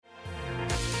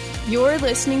You're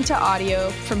listening to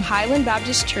audio from Highland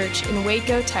Baptist Church in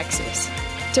Waco, Texas.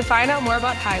 To find out more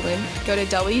about Highland, go to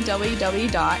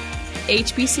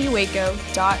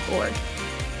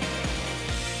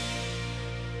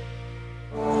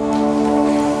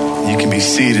www.hbcwaco.org. You can be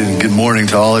seated, and good morning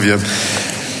to all of you.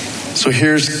 So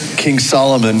here's King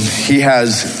Solomon. He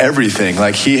has everything.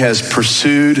 Like, he has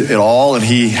pursued it all, and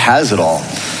he has it all.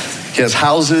 He has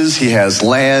houses, he has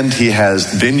land, he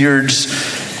has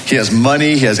vineyards, he has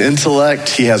money, he has intellect,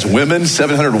 he has women,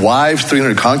 700 wives,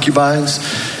 300 concubines.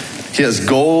 He has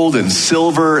gold and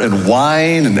silver and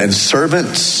wine and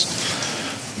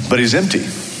servants, but he's empty.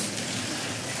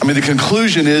 I mean, the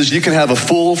conclusion is you can have a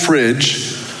full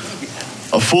fridge,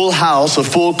 a full house, a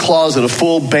full closet, a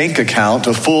full bank account,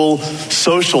 a full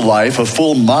social life, a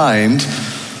full mind,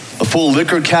 a full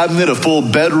liquor cabinet, a full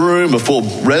bedroom, a full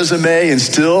resume, and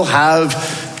still have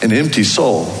an empty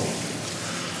soul.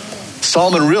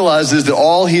 Solomon realizes that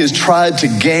all he has tried to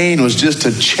gain was just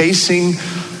a chasing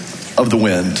of the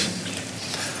wind.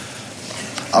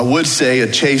 I would say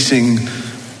a chasing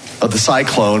of the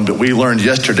cyclone, but we learned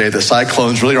yesterday that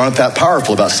cyclones really aren't that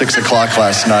powerful about 6 o'clock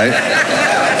last night.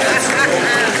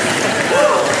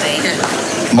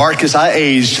 Marcus, I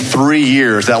aged 3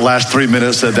 years that last 3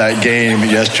 minutes of that game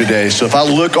yesterday. So if I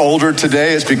look older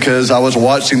today, it's because I was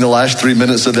watching the last 3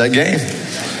 minutes of that game.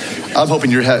 I'm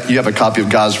hoping you have a copy of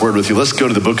God's Word with you. Let's go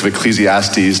to the book of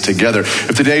Ecclesiastes together.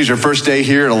 If today is your first day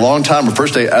here in a long time, or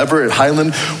first day ever at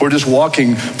Highland, we're just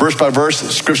walking verse by verse,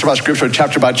 scripture by scripture,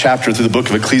 chapter by chapter through the book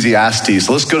of Ecclesiastes.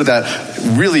 So let's go to that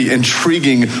really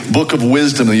intriguing book of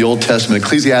wisdom in the Old Testament,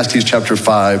 Ecclesiastes chapter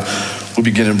 5. We'll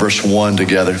begin in verse 1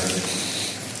 together.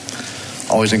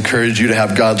 Always encourage you to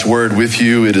have God's Word with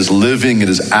you. It is living, it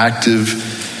is active,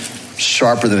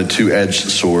 sharper than a two-edged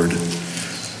sword.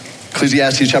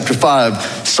 Ecclesiastes chapter 5,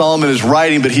 Solomon is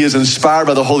writing, but he is inspired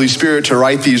by the Holy Spirit to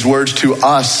write these words to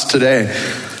us today.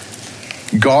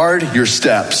 Guard your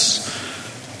steps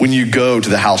when you go to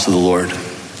the house of the Lord.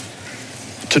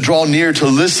 To draw near to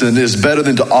listen is better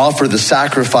than to offer the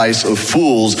sacrifice of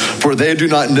fools, for they do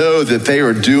not know that they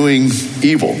are doing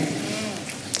evil.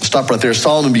 Stop right there.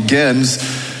 Solomon begins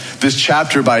this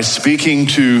chapter by speaking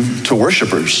to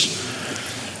worshipers.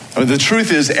 I mean, the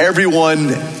truth is,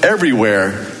 everyone,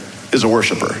 everywhere is a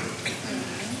worshiper.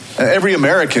 Every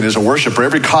American is a worshiper.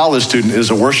 Every college student is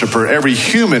a worshiper. Every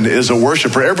human is a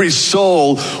worshiper. Every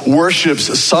soul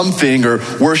worships something or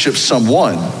worships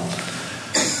someone.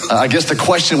 I guess the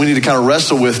question we need to kind of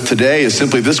wrestle with today is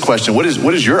simply this question. What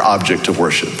is your object of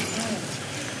worship?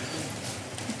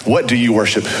 What do you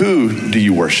worship? Who do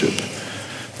you worship?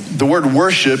 The word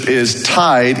worship is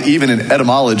tied, even in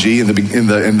etymology, in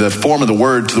the form of the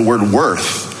word, to the word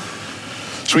worth.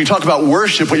 So when you talk about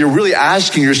worship, what you're really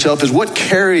asking yourself is, what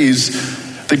carries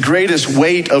the greatest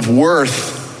weight of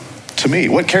worth to me?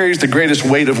 What carries the greatest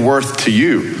weight of worth to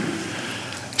you?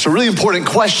 It's a really important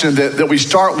question that we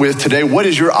start with today. What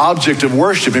is your object of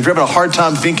worship? If you're having a hard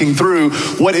time thinking through,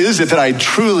 what is it that I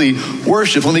truly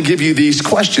worship? Let me give you these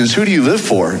questions. Who do you live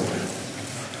for?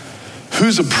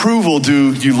 Whose approval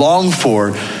do you long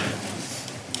for?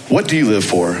 What do you live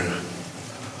for?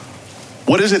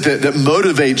 What is it that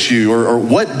motivates you, or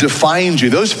what defines you?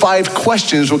 Those 5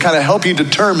 questions will kind of help you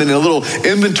determine, in a little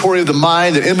inventory of the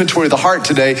mind, an inventory of the heart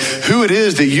today, who it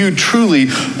is that you truly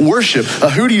worship.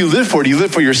 Who do you live for? Do you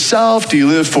live for yourself? Do you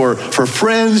live for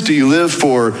friends? Do you live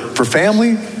for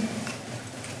family?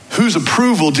 Whose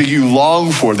approval do you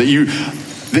long for, that you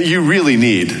really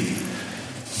need?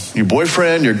 Your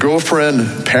boyfriend, your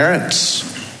girlfriend, parents?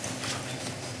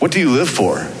 What do you live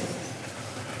for?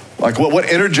 Like, what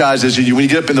energizes you when you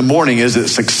get up in the morning? Is it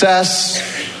success?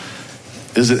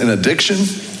 Is it an addiction?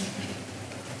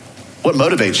 What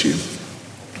motivates you?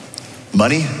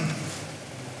 Money?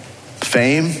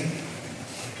 Fame?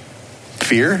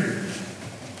 Fear?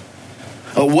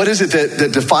 What is it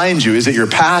that defines you? Is it your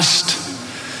past?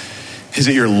 Is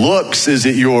it your looks? Is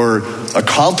it your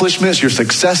accomplishments, your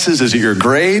successes? Is it your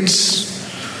grades?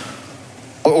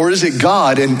 Or is it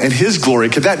God and His glory?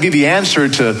 Could that be the answer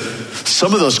to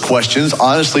some of those questions?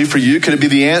 Honestly, for you, could it be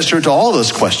the answer to all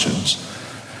those questions?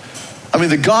 I mean,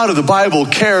 the God of the Bible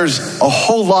cares a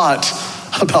whole lot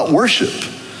about worship.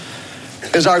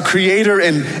 As our creator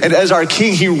and as our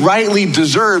king, He rightly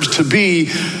deserves to be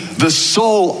the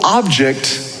sole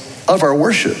object of our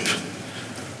worship.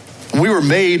 We were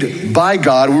made by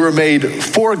God. We were made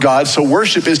for God. So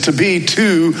worship is to be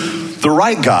to the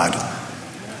right God,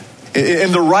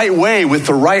 in the right way, with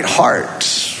the right heart.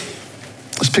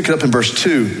 Let's pick it up in verse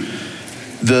 2.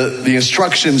 The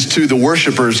instructions to the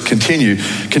worshipers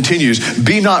continues.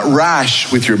 Be not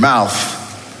rash with your mouth.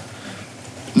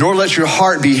 Nor let your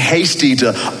heart be hasty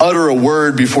to utter a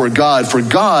word before God, for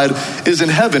God is in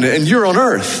heaven and you're on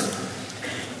earth.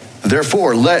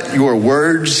 Therefore, let your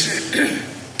words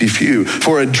be few.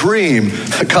 For a dream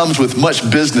comes with much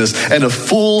business, and a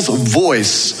fool's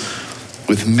voice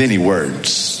with many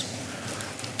words.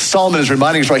 Solomon is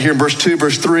reminding us right here in verse 2,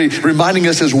 verse 3, reminding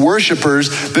us as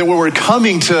worshipers that when we're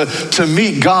coming to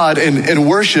meet God in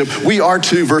worship, we are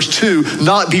to, verse 2,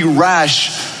 not be rash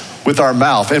with our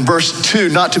mouth. And verse 2,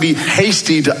 not to be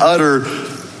hasty to utter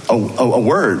a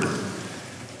word.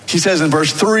 He says in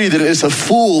verse 3 that it's a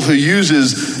fool who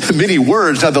uses many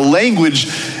words. Now the language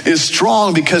is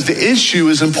strong because the issue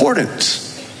is important.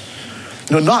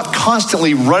 Not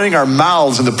constantly running our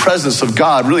mouths in the presence of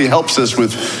God really helps us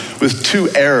with two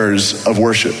errors of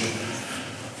worship.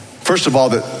 First of all,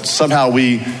 that somehow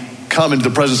we come into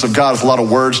the presence of God with a lot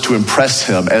of words to impress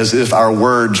him, as if our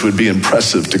words would be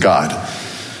impressive to God.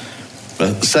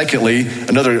 Secondly,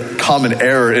 another common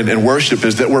error in worship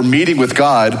is that we're meeting with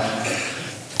God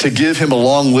to give him a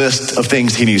long list of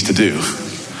things he needs to do.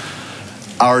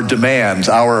 Our demands,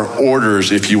 our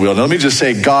orders, if you will. Now, let me just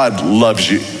say, God loves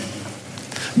you.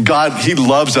 God, he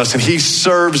loves us and he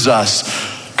serves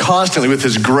us constantly with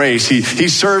his grace. He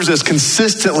serves us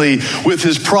consistently with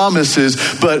his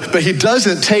promises, but he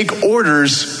doesn't take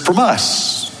orders from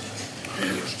us.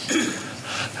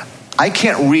 I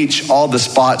can't reach all the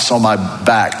spots on my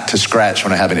back to scratch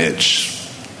when I have an itch.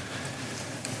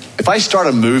 If I start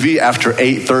a movie after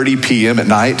 8:30 p.m. at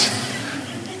night,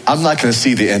 I'm not going to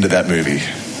see the end of that movie.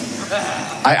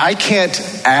 I can't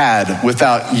add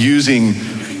without using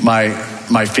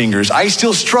my fingers. I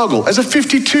still struggle as a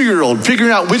 52-year-old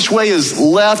figuring out which way is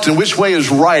left and which way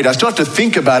is right. I still have to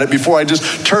think about it before I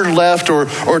just turn left or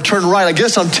turn right. I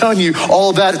guess I'm telling you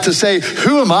all that to say,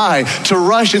 who am I to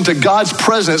rush into God's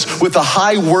presence with a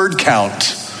high word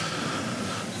count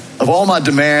of all my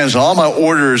demands, all my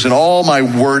orders, and all my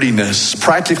wordiness?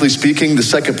 Practically speaking, the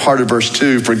second part of verse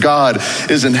 2, for God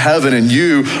is in heaven and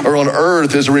you are on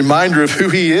earth, is a reminder of who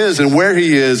he is and where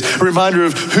he is, a reminder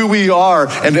of who we are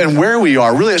and where we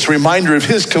are. Really, it's a reminder of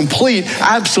his complete,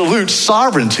 absolute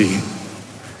sovereignty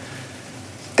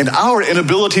and our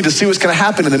inability to see what's going to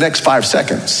happen in the next 5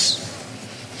 seconds.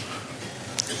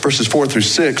 Verses 4 through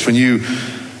 6, when you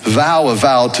vow a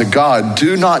vow to God,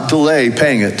 do not delay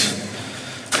paying it,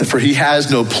 for he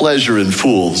has no pleasure in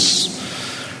fools.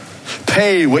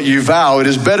 Pay what you vow. It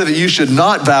is better that you should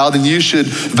not vow than you should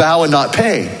vow and not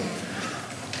pay.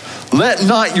 Let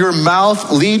not your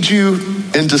mouth lead you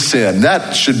into sin.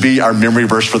 That should be our memory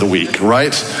verse for the week,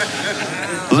 right?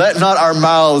 Let not our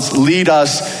mouths lead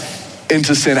us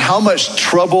into sin. How much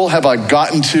trouble have I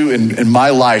gotten to in my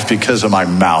life because of my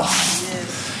mouth?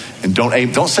 And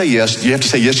don't say yes. You have to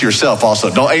say yes to yourself also.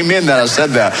 Don't amen that I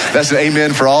said that. That's an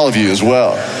amen for all of you as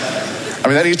well. I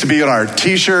mean, that needs to be on our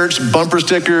t-shirts, bumper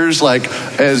stickers, like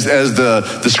as the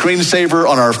screensaver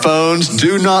on our phones.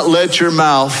 Do not let your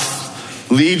mouth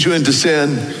lead you into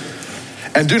sin.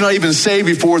 And do not even say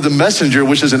before the messenger,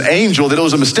 which is an angel, that it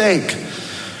was a mistake.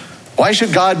 Why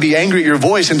should God be angry at your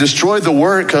voice and destroy the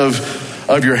work of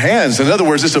your hands? In other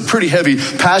words, it's a pretty heavy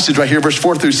passage right here, verse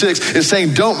 4 through 6. It's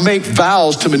saying don't make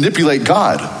vows to manipulate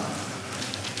God.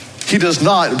 He does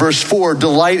not, verse 4,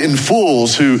 delight in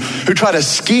fools who try to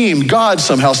scheme God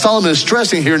somehow. Solomon is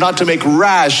stressing here not to make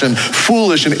rash and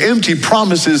foolish and empty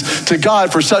promises to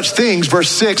God, for such things, verse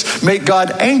 6, make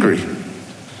God angry.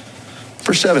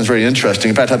 Verse 7 is very interesting.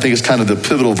 In fact, I think it's kind of the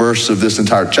pivotal verse of this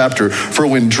entire chapter. For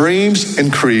when dreams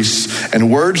increase and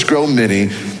words grow many,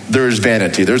 there is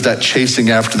vanity. There's that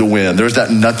chasing after the wind. There's that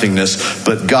nothingness.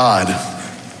 But God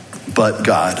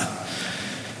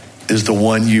is the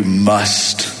one you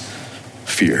must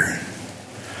fear.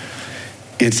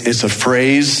 It's a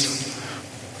phrase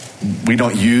we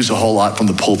don't use a whole lot from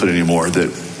the pulpit anymore,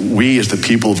 that we as the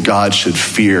people of God should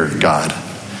fear God.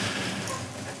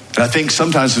 And I think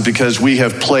sometimes it's because we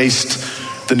have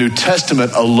placed the New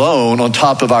Testament alone on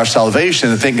top of our salvation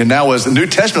and thinking now as the New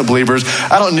Testament believers,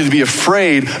 I don't need to be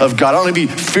afraid of God. I don't need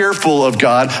to be fearful of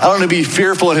God. I don't need to be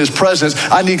fearful in his presence.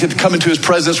 I need to come into his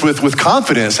presence with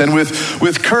confidence and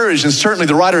with courage. And certainly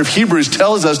the writer of Hebrews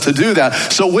tells us to do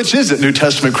that. So which is it, New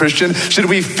Testament Christian? Should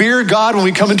we fear God when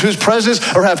we come into his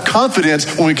presence or have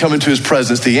confidence when we come into his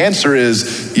presence? The answer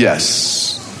is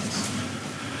yes.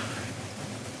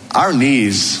 Our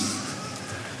knees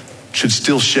should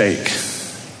still shake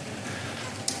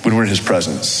when we're in his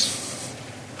presence.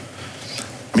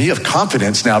 I mean, you have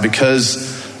confidence now because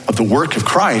of the work of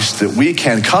Christ that we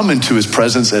can come into his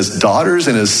presence as daughters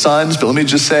and as sons. But let me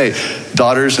just say,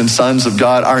 daughters and sons of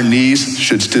God, our knees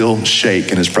should still shake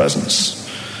in his presence.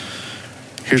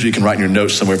 Here's what you can write in your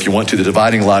notes somewhere if you want to. The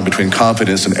dividing line between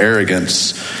confidence and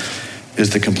arrogance is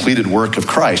the completed work of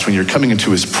Christ. When you're coming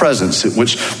into his presence,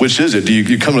 which is it? Do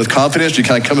you come in with confidence? Do you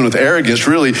kind of come in with arrogance?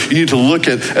 Really, you need to look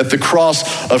at the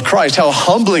cross of Christ, how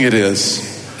humbling it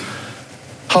is.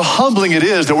 How humbling it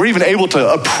is that we're even able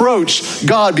to approach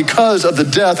God because of the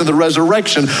death and the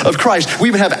resurrection of Christ. We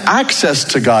even have access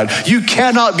to God. You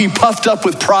cannot be puffed up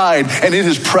with pride and in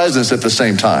his presence at the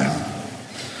same time.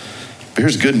 But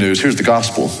here's good news. Here's the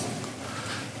gospel.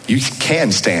 You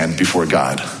can stand before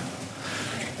God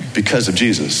because of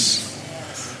Jesus.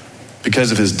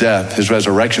 Because of his death, his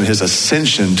resurrection, his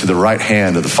ascension to the right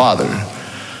hand of the Father.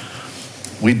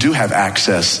 We do have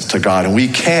access to God, and we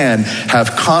can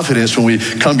have confidence when we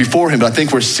come before him. But I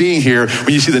think we're seeing here,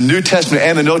 when you see the New Testament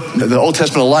and the Old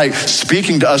Testament alike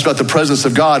speaking to us about the presence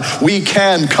of God, we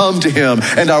can come to him,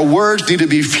 and our words need to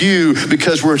be few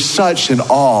because we're such in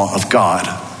awe of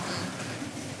God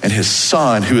and his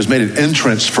Son, who has made an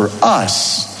entrance for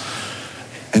us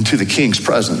into the King's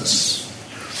presence.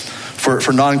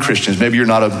 For non-Christians, maybe you're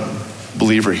not a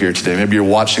believer here today. Maybe you're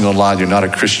watching online, you're not a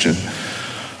Christian.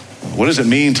 What does it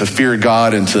mean to fear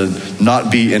God and to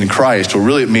not be in Christ? Well,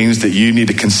 really it means that you need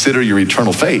to consider your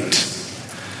eternal fate.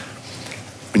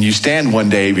 When you stand one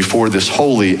day before this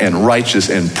holy and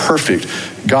righteous and perfect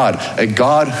God, a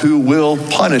God who will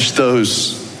punish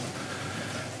those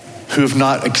who have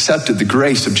not accepted the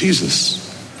grace of Jesus,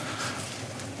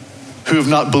 who have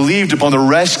not believed upon the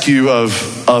rescue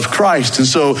of Christ. And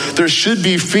so there should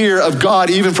be fear of God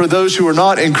even for those who are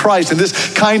not in Christ. And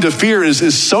this kind of fear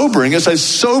is sobering. It's a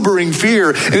sobering fear,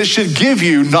 and it should give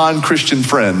you, non-Christian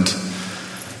friend,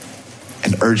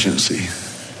 an urgency.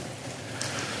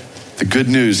 The good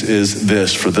news is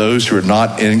this: for those who are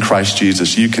not in Christ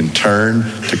Jesus, you can turn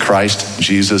to Christ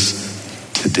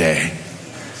Jesus today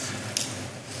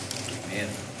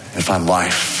and find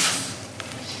life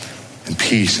and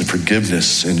peace and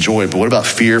forgiveness and joy. But what about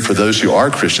fear for those who are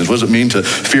Christians? What does it mean to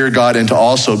fear God and to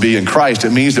also be in Christ?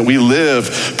 It means that we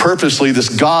live purposely this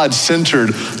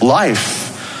God-centered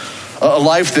life. A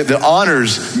life that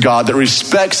honors God, that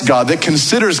respects God, that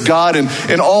considers God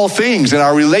in all things, in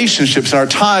our relationships, in our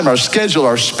time, our schedule,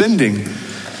 our spending.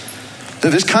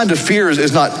 That this kind of fear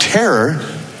is not terror.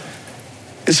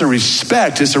 It's a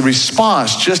respect, it's a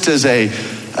response, just as a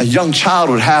young child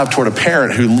would have toward a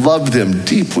parent who loved them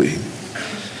deeply.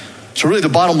 So really the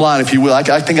bottom line, if you will, I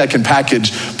think I can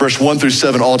package verse 1 through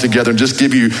 7 all together and just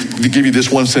give you this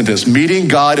one sentence. Meeting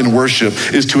God in worship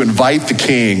is to invite the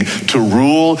King to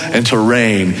rule and to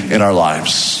reign in our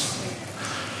lives.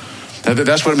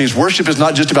 That's what it means. Worship is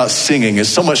not just about singing. It's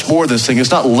so much more than singing.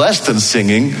 It's not less than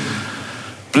singing.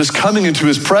 But it's coming into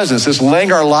his presence. It's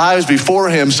laying our lives before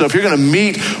him. So if you're going to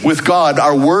meet with God,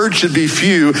 our words should be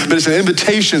few, but it's an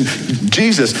invitation.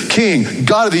 Jesus, King,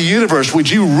 God of the universe, would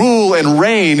you rule and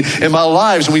reign in my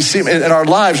lives? And we see in our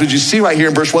lives, would you see right here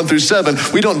in verse 1 through 7,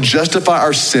 we don't justify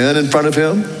our sin in front of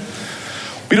him.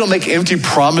 We don't make empty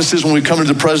promises when we come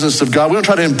into the presence of God. We don't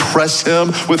try to impress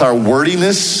him with our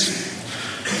wordiness.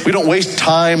 We don't waste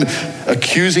time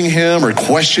accusing him or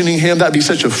questioning him. That'd be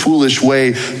such a foolish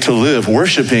way to live.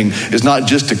 Worshiping is not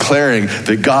just declaring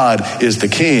that God is the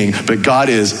King, but God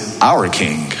is our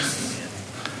King.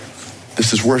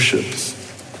 This is worship.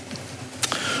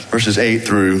 Verses 8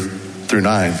 through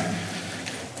 9.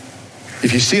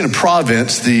 If you see in a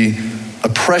province the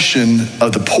oppression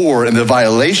of the poor and the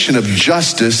violation of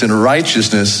justice and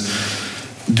righteousness,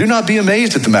 do not be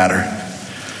amazed at the matter.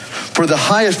 For the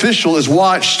high official is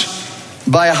watched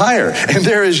by a higher, and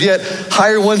there is yet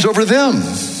higher ones over them.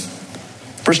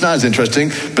 Verse 9 is interesting.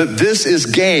 But this is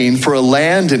gain for a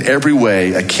land in every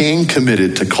way, a king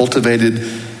committed to cultivated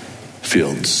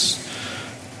fields.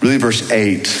 Really, verse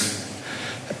 8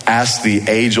 asks the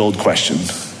age-old question.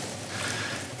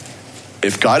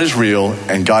 If God is real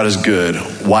and God is good,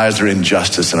 why is there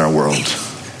injustice in our world?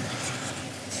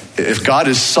 If God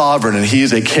is sovereign and he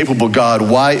is a capable God,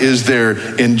 why is there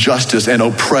injustice and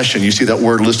oppression? You see that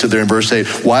word listed there in verse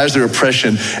 8. Why is there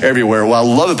oppression everywhere? Well,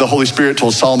 I love that the Holy Spirit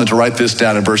told Solomon to write this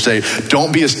down in verse 8.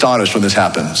 Don't be astonished when this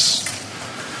happens.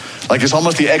 Like it's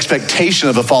almost the expectation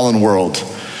of the fallen world.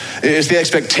 It's the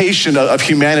expectation of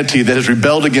humanity that has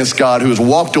rebelled against God, who has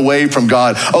walked away from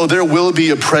God. Oh, there will be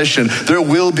oppression. There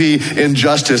will be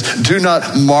injustice. Do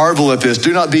not marvel at this.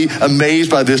 Do not be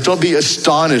amazed by this. Don't be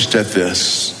astonished at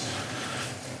this.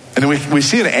 And then we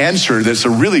see an answer that's a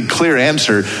really clear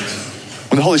answer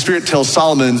when the Holy Spirit tells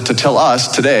Solomon to tell us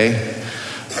today,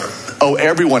 oh,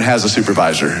 everyone has a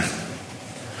supervisor.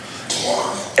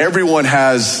 Everyone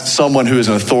has someone who is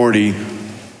an authority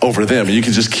over them. And you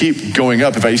can just keep going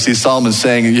up. In fact, you see Solomon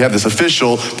saying you have this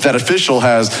official, that official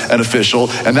has an official,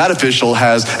 and that official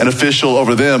has an official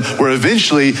over them, where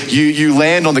eventually you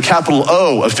land on the capital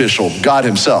O official, God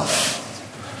himself.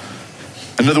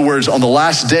 In other words, on the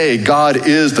last day, God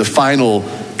is the final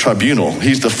tribunal.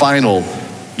 He's the final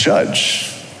judge.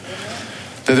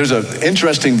 There's an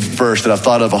interesting verse that I've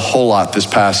thought of a whole lot this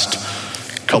past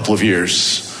couple of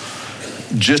years.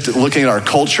 Just looking at our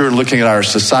culture, looking at our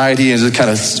society, and just kind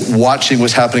of watching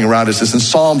what's happening around us. It's in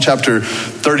Psalm chapter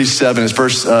 37, it's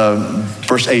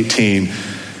verse 18. And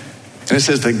it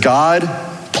says that God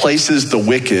places the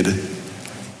wicked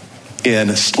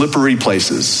in slippery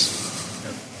places.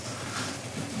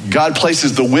 God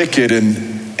places the wicked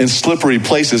in slippery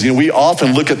places. You know, we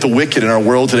often look at the wicked in our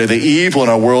world today, the evil in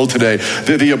our world today,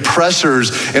 the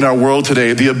oppressors in our world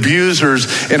today, the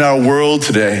abusers in our world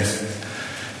today.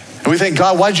 And we think,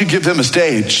 God, why did you give them a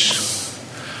stage?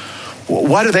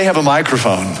 Why do they have a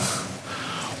microphone?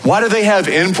 Why do they have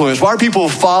influence? Why are people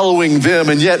following them?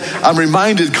 And yet I'm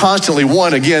reminded constantly,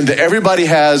 again, that everybody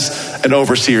has an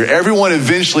overseer. Everyone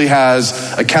eventually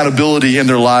has accountability in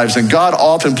their lives. And God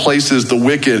often places the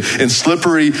wicked in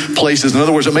slippery places. In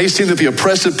other words, it may seem that the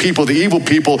oppressive people, the evil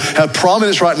people have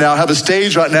prominence right now, have a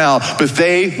stage right now, but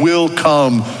they will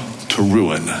come to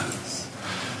ruin.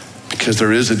 Because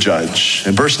there is a judge.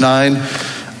 In verse 9,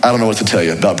 I don't know what to tell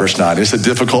you about verse 9. It's a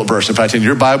difficult verse. In fact, in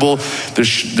your Bible,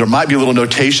 there might be a little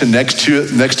notation next to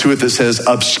it that says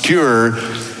obscure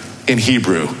in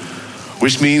Hebrew,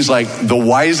 which means like the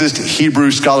wisest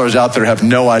Hebrew scholars out there have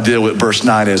no idea what verse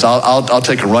 9 is. I'll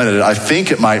take a run at it. I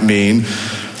think it might mean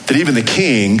that even the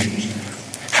king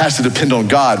has to depend on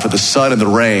God for the sun and the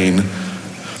rain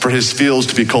for his fields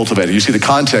to be cultivated. You see the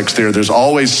context there. There's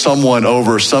always someone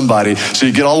over somebody. So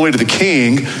you get all the way to the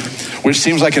king, which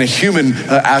seems like in a human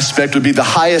aspect would be the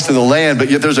highest in the land, but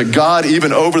yet there's a God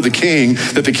even over the king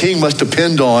that the king must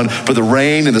depend on for the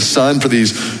rain and the sun for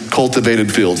these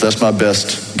cultivated fields. That's my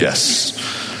best guess.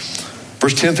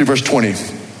 Verse 10 through verse 20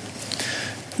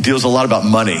 deals a lot about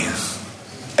money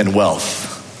and wealth.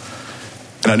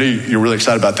 And I know you're really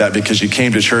excited about that because you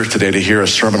came to church today to hear a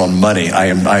sermon on money. I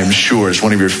am sure it's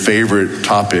one of your favorite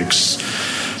topics.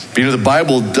 But you know, the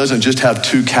Bible doesn't just have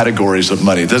two categories of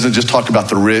money. It doesn't just talk about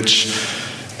the rich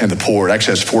and the poor. It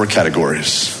actually has four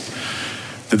categories.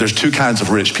 That there's two kinds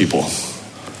of rich people: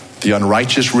 the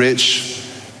unrighteous rich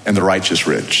and the righteous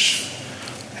rich.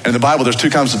 And in the Bible, there's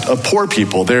two kinds of poor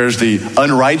people. There's the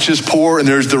unrighteous poor and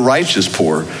there's the righteous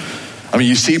poor. I mean,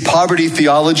 you see, poverty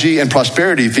theology and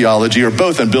prosperity theology are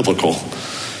both unbiblical.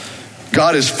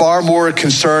 God is far more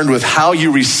concerned with how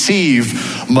you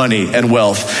receive money and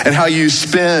wealth and how you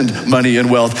spend money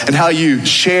and wealth and how you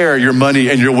share your money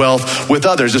and your wealth with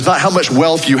others. It's not how much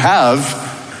wealth you have.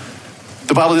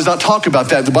 The Bible does not talk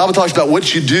about that. The Bible talks about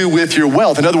what you do with your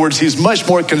wealth. In other words, he's much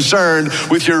more concerned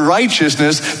with your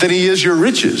righteousness than he is your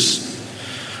riches.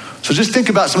 So just think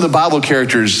about some of the Bible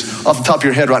characters off the top of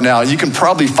your head right now. You can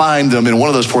probably find them in one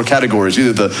of those four categories,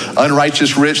 either the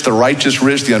unrighteous rich,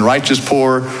 the unrighteous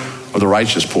poor, or the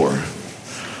righteous poor.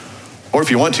 Or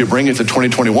if you want to, bring it to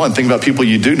 2021. Think about people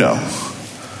you do know.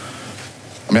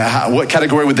 I mean, what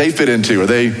category would they fit into? Are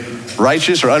they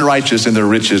righteous or unrighteous in their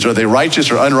riches? Are they righteous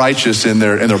or unrighteous in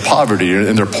their poverty or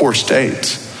in their poor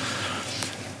state?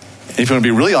 And if you want to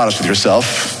be really honest with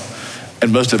yourself,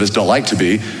 and most of us don't like to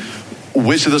be,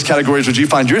 which of those categories would you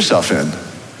find yourself in?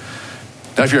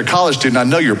 Now, if you're a college student, I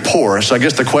know you're poor, so I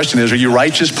guess the question is, are you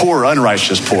righteous poor or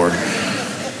unrighteous poor?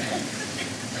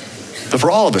 But for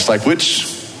all of us, like which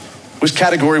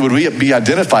category would we be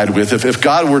identified with if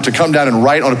God were to come down and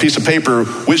write on a piece of paper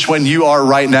which one you are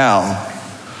right now?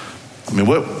 I mean,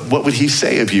 what would he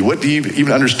say of you? What do you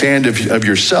even understand of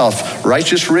yourself?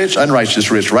 Righteous rich,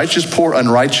 righteous poor,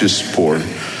 unrighteous poor.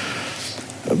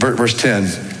 Verse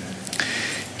 10.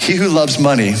 He who loves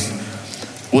money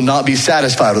will not be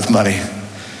satisfied with money,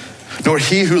 nor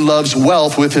he who loves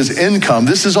wealth with his income.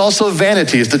 This is also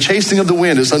vanity. It's the chasing of the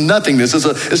wind. It's a nothingness.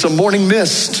 It's a morning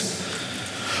mist.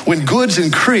 When goods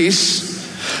increase,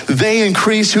 they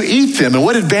increase who eat them. And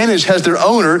what advantage has their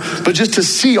owner but just to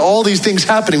see all these things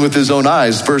happening with his own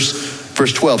eyes? Verse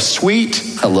 12, sweet,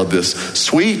 I love this,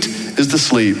 sweet is the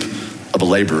sleep of a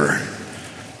laborer,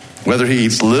 whether he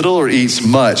eats little or eats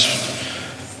much.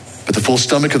 But the full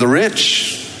stomach of the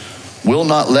rich will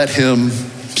not let him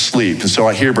sleep. And so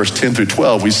right here, verse 10 through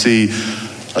 12, we see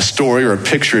a story or a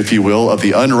picture, if you will, of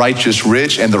the unrighteous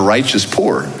rich and the righteous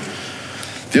poor.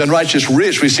 The unrighteous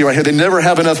rich, we see right here, they never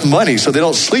have enough money, so they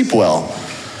don't sleep well.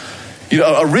 You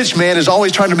know, a rich man is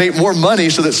always trying to make more money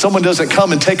so that someone doesn't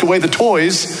come and take away the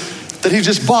toys that he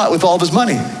just bought with all of his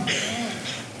money.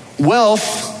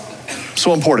 Wealth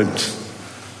So important.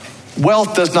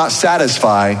 Wealth does not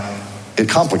satisfy, it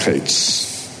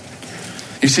complicates.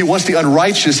 You see, once the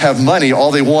unrighteous have money, all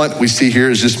they want, we see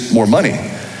here, is just more money.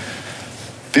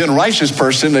 The unrighteous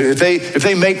person, if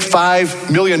they make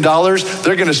 $5 million,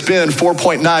 they're going to spend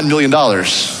 $4.9 million.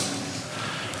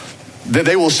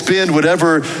 They will spend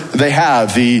whatever they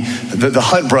have. The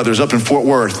Hunt brothers up in Fort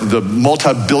Worth, the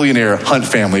multi-billionaire Hunt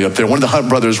family up there. One of the Hunt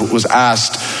brothers was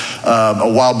asked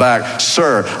a while back,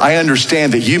 "Sir, I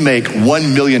understand that you make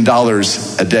 $1 million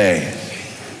a day."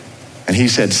 And he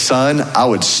said, "Son, I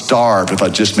would starve if I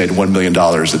just made $1 million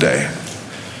a day."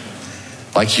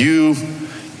 Like you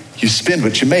spend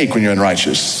what you make when you're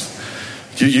unrighteous.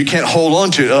 You can't hold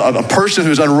on to it. A person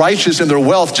who's unrighteous in their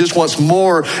wealth just wants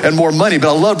more and more money.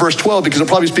 But I love verse 12 because it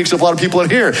probably speaks of a lot of people in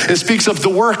here. It speaks of the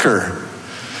worker.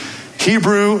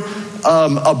 Hebrew,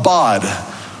 abad,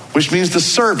 which means the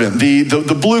servant,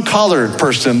 the blue-collar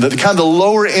person, the kind of the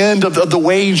lower end of the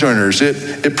wage earners.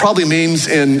 It probably means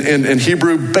in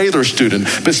Hebrew, Baylor student,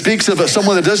 but speaks of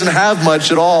someone that doesn't have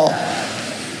much at all.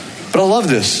 But I love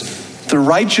this. The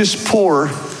righteous poor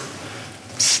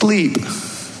sleep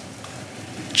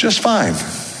just fine.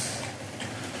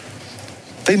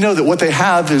 They know that what they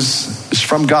have is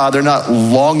from God. They're not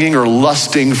longing or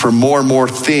lusting for more and more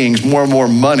things, more and more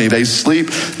money. They sleep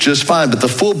just fine. But the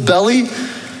full belly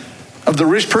of the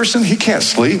rich person, he can't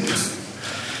sleep.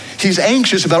 He's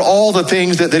anxious about all the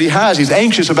things that he has. He's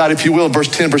anxious about, if you will, verse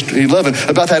 10, verse 11,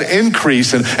 about that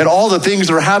increase and all the things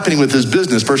that are happening with his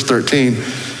business. Verse 13,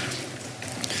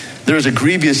 there is a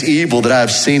grievous evil that I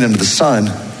have seen under the sun.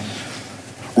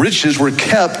 Riches were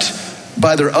kept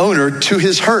by their owner to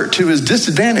his hurt, to his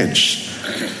disadvantage.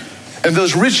 And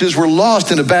those riches were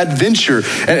lost in a bad venture.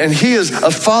 And he is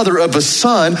a father of a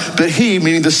son, but he,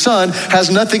 meaning the son, has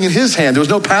nothing in his hand. There was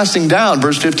no passing down,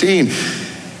 verse 15.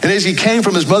 And as he came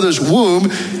from his mother's womb,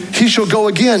 he shall go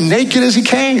again, naked as he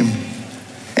came.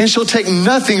 And shall take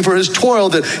nothing for his toil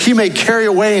that he may carry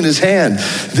away in his hand.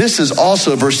 This is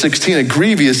also, verse 16, a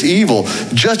grievous evil.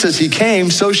 Just as he came,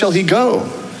 so shall he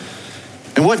go.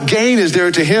 And what gain is there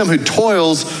to him who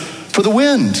toils for the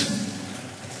wind?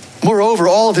 Moreover,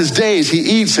 all of his days he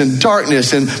eats in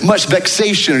darkness and much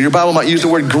vexation, or your Bible might use the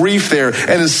word grief there,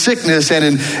 and in sickness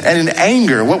and in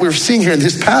anger. What we're seeing here in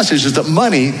this passage is that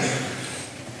money,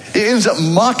 it ends up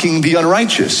mocking the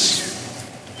unrighteous.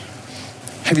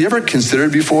 Have you ever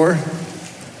considered before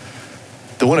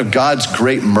that one of God's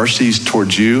great mercies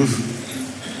towards you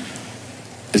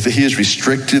is that he has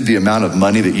restricted the amount of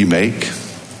money that you make?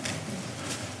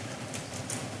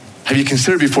 Have you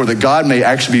considered before that God may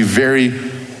actually be very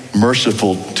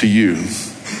merciful to you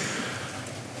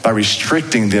by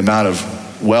restricting the amount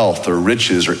of wealth or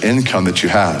riches or income that you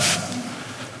have?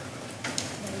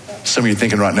 Some of you are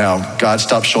thinking right now, God,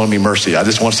 stop showing me mercy. I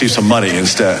just want to see some money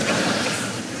instead.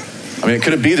 I mean,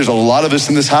 could it be there's a lot of us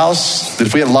in this house that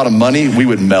if we had a lot of money, we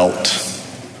would melt?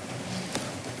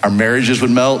 Our marriages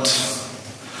would melt.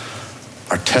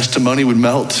 Our testimony would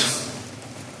melt.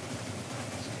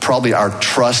 Probably our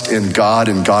trust in God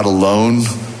and God alone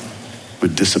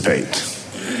would dissipate.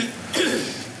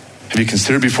 Have you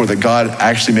considered before that God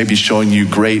actually may be showing you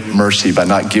great mercy by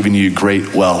not giving you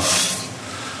great wealth?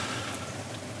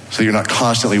 So you're not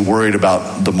constantly worried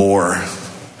about the more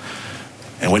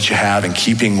and what you have and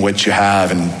keeping what you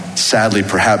have and sadly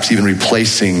perhaps even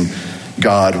replacing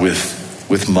God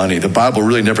with money. The Bible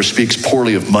really never speaks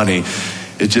poorly of money.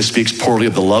 It just speaks poorly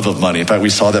of the love of money. In fact,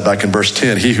 we saw that back in verse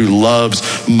 10. He who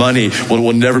loves money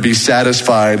will never be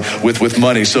satisfied with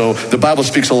money. So the Bible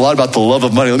speaks a lot about the love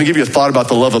of money. Let me give you a thought about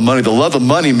the love of money. The love of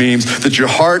money means that your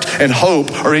heart and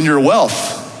hope are in your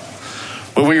wealth.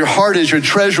 But where your heart is, your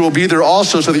treasure will be there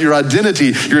also, so that your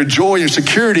identity, your joy, your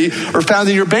security are found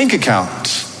in your bank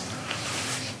account.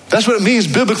 That's what it means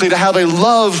biblically to have a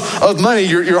love of money.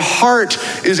 Your heart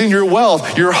is in your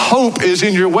wealth. Your hope is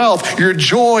in your wealth. Your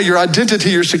joy, your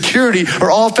identity, your security are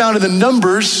all found in the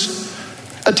numbers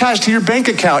attached to your bank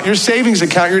account, your savings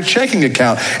account, your checking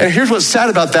account. And here's what's sad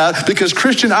about that, because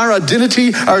Christian, our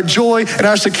identity, our joy, and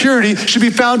our security should be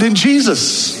found in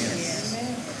Jesus.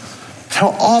 How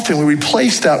often we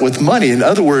replace that with money. In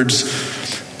other words,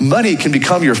 money can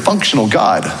become your functional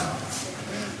God.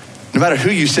 No matter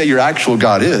who you say your actual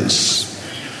God is.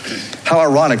 How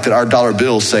ironic that our dollar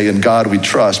bills say, "In God we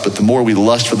trust," but the more we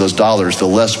lust for those dollars, the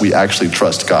less we actually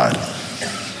trust God.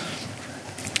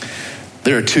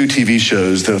 There are 2 TV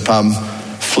shows that if I'm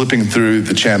flipping through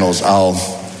the channels, I'll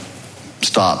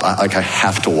stop. I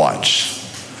have to watch.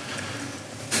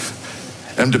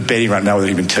 I'm debating right now whether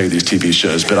to even tell you these TV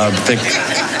shows, but I think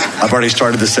I've already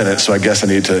started the sentence, so I guess I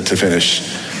need to finish.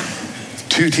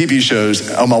 2 TV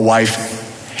shows. Oh, my wife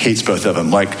hates both of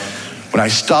them. Like, when I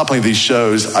stop one of these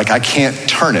shows, like I can't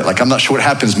turn it. Like I'm not sure what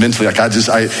happens mentally. Like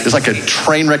it's like a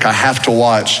train wreck I have to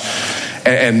watch.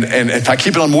 And if I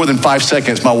keep it on more than 5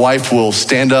 seconds, my wife will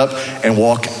stand up and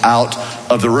walk out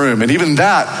of the room. And even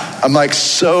that, I'm like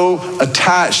so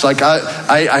attached. Like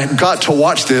I got to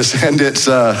watch this, and it's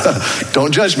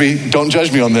don't judge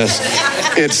me on this.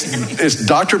 It's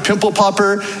Dr. Pimple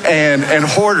Popper and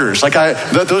Hoarders. Like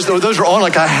those are on.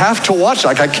 Like I have to watch.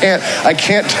 Like I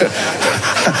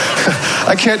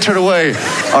can't turn away.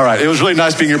 All right, it was really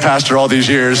nice being your pastor all these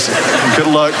years. Good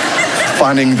luck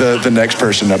finding the next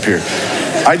person up here.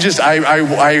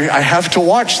 I have to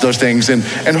watch those things and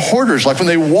Hoarders, like when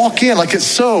they walk in, like it's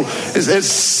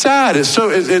sad.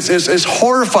 It's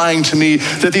horrifying to me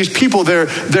that these people, their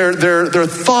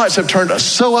thoughts have turned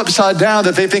so upside down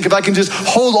that they think if I can just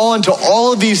hold on to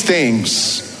all of these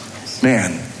things,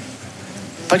 man,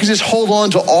 if I can just hold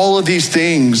on to all of these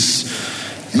things,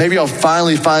 maybe I'll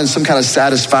finally find some kind of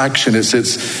satisfaction.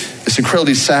 It's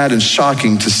incredibly sad and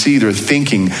shocking to see their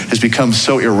thinking has become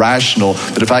so irrational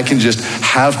that if I can just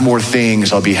have more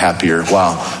things, I'll be happier.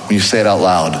 Wow, when you say it out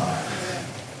loud.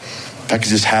 If I could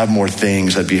just have more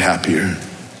things, I'd be happier.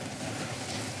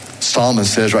 Solomon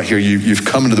says right here, you've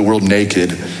come into the world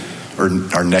naked, or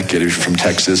naked, if you're from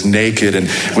Texas, naked and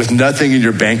with nothing in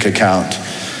your bank account.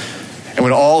 And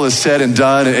when all is said and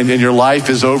done and your life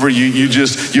is over,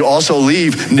 you also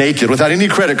leave naked without any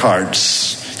credit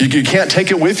cards. You can't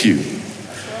take it with you.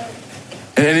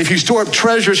 And if you store up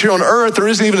treasures here on earth, there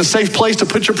isn't even a safe place to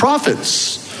put your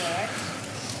profits.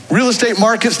 Real estate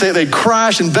markets, they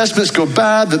crash, investments go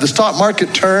bad, the stock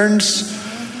market turns.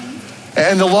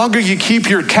 And the longer you keep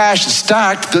your cash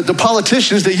stacked, the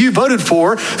politicians that you voted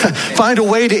for find a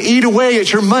way to eat away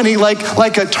at your money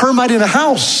like a termite in a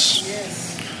house.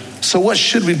 So what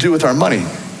should we do with our money?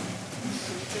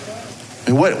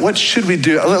 And what should we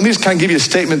do? Let me just kind of give you a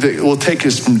statement that will take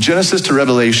us from Genesis to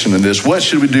Revelation in this. What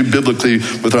should we do biblically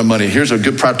with our money? Here's a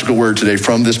good practical word today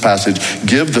from this passage.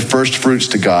 Give the first fruits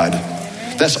to God.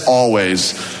 That's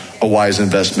always a wise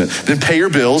investment. Then pay your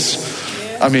bills.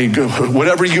 I mean,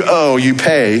 whatever you owe, you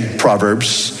pay,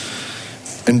 Proverbs.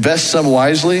 Invest some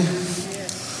wisely.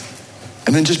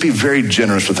 And then just be very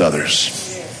generous with others.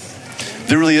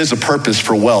 There really is a purpose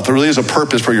for wealth. There really is a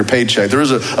purpose for your paycheck. There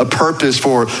is a purpose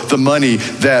for the money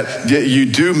that you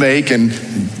do make, and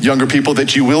younger people,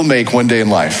 that you will make one day in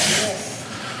life.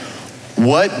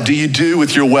 What do you do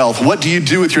with your wealth? What do you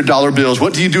do with your dollar bills?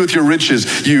 What do you do with your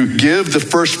riches? You give the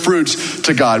first fruits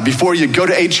to God. Before you go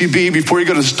to H-E-B, before you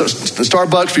go to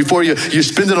Starbucks, before you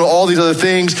spend it on all these other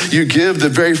things, you give the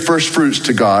very first fruits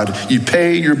to God. You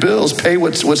pay your bills, pay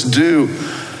what's due.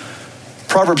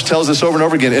 Proverbs tells us over and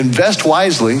over again, invest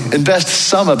wisely, invest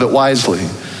some of it wisely,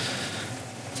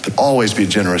 but always be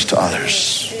generous to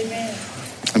others. Amen.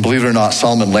 And believe it or not,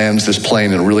 Solomon lands this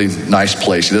plane in a really nice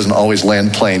place. He doesn't always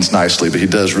land planes nicely, but he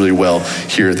does really well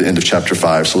here at the end of chapter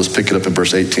 5. So let's pick it up in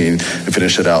verse 18 and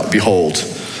finish it out. Behold,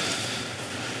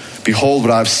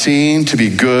 what I've seen to be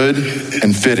good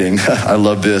and fitting, I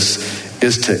love this,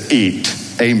 is to eat.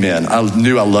 Amen. I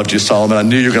knew I loved you, Solomon. I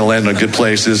knew you were going to land in a good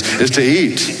place, is to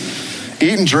eat.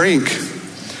 Eat and drink,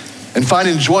 and find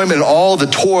enjoyment in all the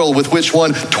toil with which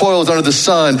one toils under the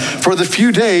sun for the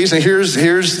few days, and here's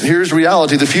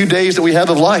reality, the few days that we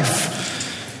have of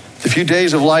life. The few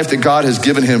days of life that God has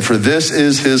given him, for this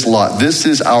is his lot. This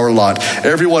is our lot.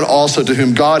 Everyone also to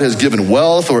whom God has given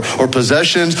wealth or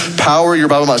possessions, power, your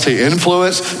Bible might say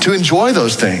influence, to enjoy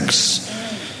those things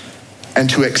and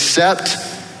to accept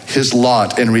his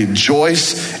lot and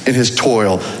rejoice in his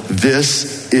toil.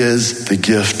 This is the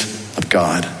gift of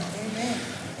God.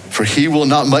 For he will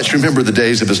not much remember the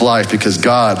days of his life, because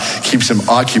God keeps him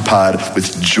occupied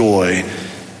with joy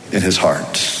in his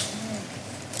heart.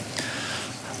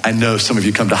 I know some of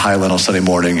you come to Highland on Sunday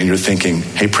morning and you're thinking,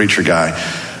 hey, preacher guy,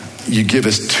 you give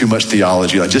us too much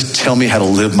theology. Like, just tell me how to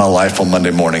live my life on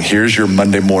Monday morning. Here's your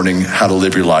Monday morning, how to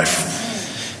live your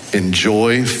life.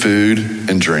 Enjoy food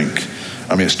and drink.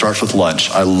 I mean, it starts with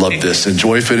lunch. I love this.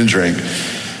 Enjoy food and drink.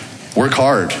 Work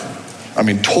hard. I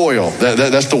mean, toil.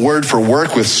 That's the word for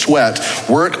work with sweat.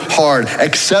 Work hard.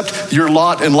 Accept your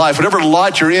lot in life. Whatever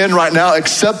lot you're in right now,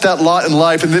 accept that lot in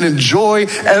life, and then enjoy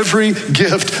every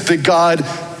gift that God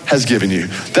has given you.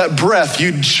 That breath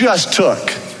you just took,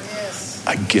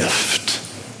 a gift.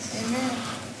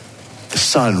 The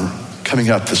sun coming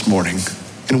up this morning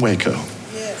in Waco,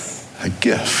 a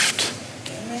gift.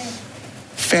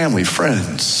 Family,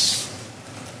 friends,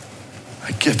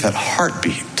 a gift. That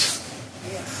heartbeat.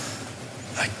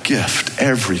 A gift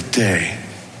every day.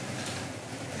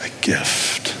 A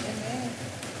gift.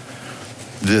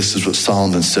 This is what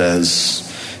Solomon says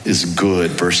is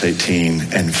good, verse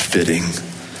 18, and fitting.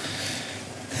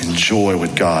 Enjoy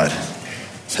what God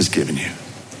has given you.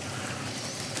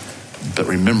 But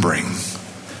remembering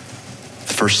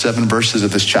the first 7 verses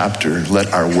of this chapter,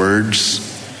 let our words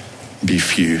be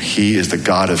few. He is the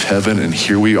God of heaven, and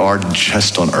here we are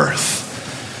just on earth.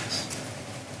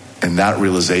 And that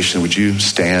realization, would you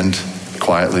stand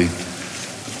quietly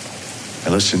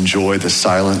and let's enjoy the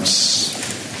silence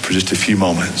for just a few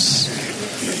moments,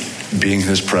 being in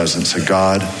his presence, a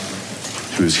God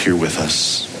who is here with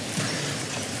us.